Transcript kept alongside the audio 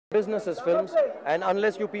Business is films, and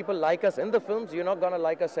unless you people like us in the films, you're not gonna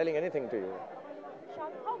like us selling anything to you.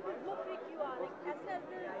 Shahrukh, how gizmo freak you are? Like, as soon as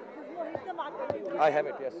the gizmo hits the market, I have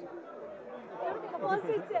it, yes.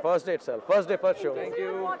 First day itself. First day, first show. Thank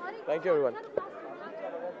you. Thank you, everyone.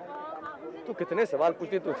 तू कितने सवाल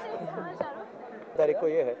पूछती तू? तारीख को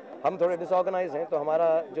ये है, हम थोड़े डिसऑर्गेनाइज हैं, तो हमारा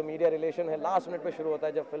जो मीडिया रिलेशन है लास्ट मिनट पे शुरू होता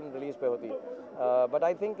है जब फिल्म रिलीज पे होती है. But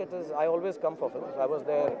I think it is, I always come for films. I was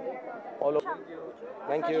there all over.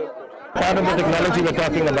 Thank you. Part of the technology we're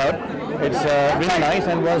talking about, it's really nice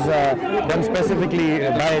and was done specifically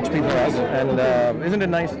by HP for us, and isn't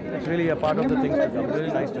it nice? It's really a part of the things to come.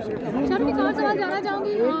 Really nice to see. Shahrukh, एक और सवाल जानना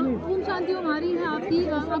चाहूँगी. ओम शांति हमारी है आपकी,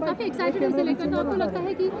 आप काफ़ी एक्साइटेड हैं इसे लेकर, तो आपको लगता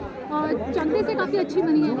है कि चकदे से काफ़ी अच्छी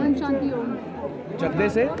बनी है ओम शांति ओम? चकदे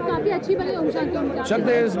से काफ़ी अच्छी बनी Om Shanti Om.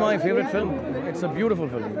 चकदे is my favorite film. It's a beautiful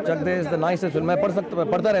film. चकदे is the nicest film. मैं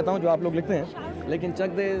पढ़ता रहता हूँ जो आप लोग लिखते हैं, लेकिन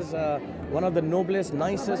चकदे is one of the noblest,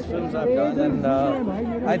 nicest films I've done, and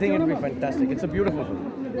I think it will be fantastic. It's a beautiful film.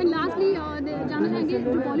 And lastly, जानना चाहेंगे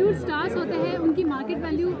जो बॉलीवुड स्टार्स होते हैं उनकी मार्केट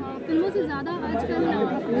वैल्यू फिल्मों से ज़्यादा आजकल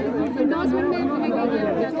एंडोर्समेंट में है गई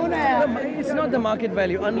है. It's not the market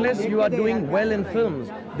value. Unless you are doing well in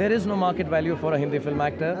films, there is no market value for a Hindi film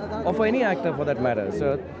actor or for any actor for that matter.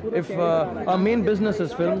 So if our main business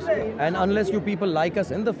is films, and unless you people like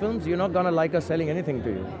us in the films, you're not gonna like us selling anything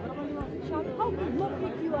to you. How gizmo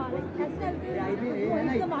freak you are? Like, as soon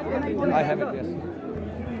as the market. I have it, yes.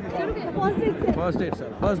 First day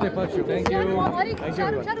itself. First day, first show. Thank you. Thank you,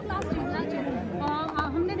 everyone.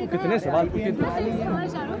 हमने देखा कितने सवाल पूछे थे?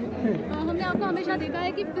 शाहरुख, हमने आपको हमेशा देखा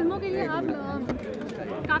है कि फिल्मों के लिए आप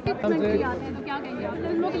काफ़ी कमेंट किए आते हैं, तो क्या कहेंगे आप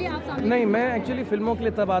फिल्मों के लिए? आप सामने नहीं, मैं एक्चुअली फिल्मों के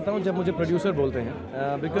लिए तब आता हूँ जब मुझे प्रोड्यूसर बोलते हैं,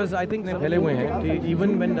 बिकॉज आई थिंक फैले हुए हैं कि even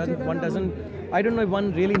when one doesn't, I don't know,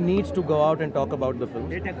 one really needs to go out and talk about the film.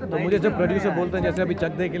 तो मुझे जब प्रोड्यूसर बोलते हैं, जैसे अभी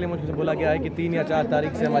चकदे के लिए मुझे बोला गया है कि 3 या 4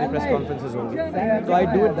 तारीख से हमारी प्रेस कॉन्फ्रेंसेज होंगी, तो I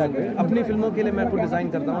do it that way. अपनी फिल्मों के लिए मैं खुद डिज़ाइन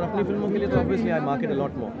करता हूँ, और अपनी फिल्मों के लिए तो obviously I market a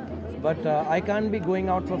lot more, but I can't be going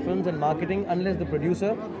out for films and marketing unless the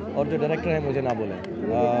producer और जो डायरेक्टर है मुझे ना बोलें.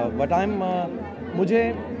 बट आई एम, मुझे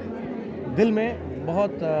दिल में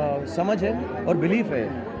बहुत समझ है और बिलीफ है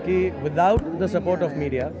कि without the support of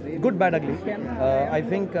media, good bad अगली, आई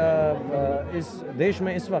थिंक इस देश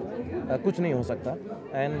में इस वक्त कुछ नहीं हो सकता.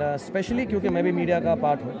 एंड स्पेशली क्योंकि मैं भी मीडिया का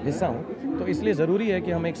पार्ट हूँ, हिस्सा हूँ, तो इसलिए ज़रूरी है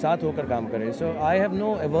कि हम एक साथ होकर काम करें. सो I have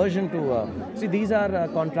no aversion to see these are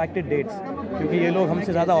contracted dates, क्योंकि ये लोग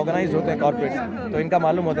हमसे ज़्यादा ऑर्गेनाइज होते हैं कॉर्पोरेट्स, तो इनका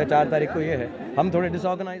मालूम होता है 4 तारीख को ये है. हम थोड़े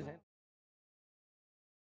डिसऑर्गेनाइज हैं.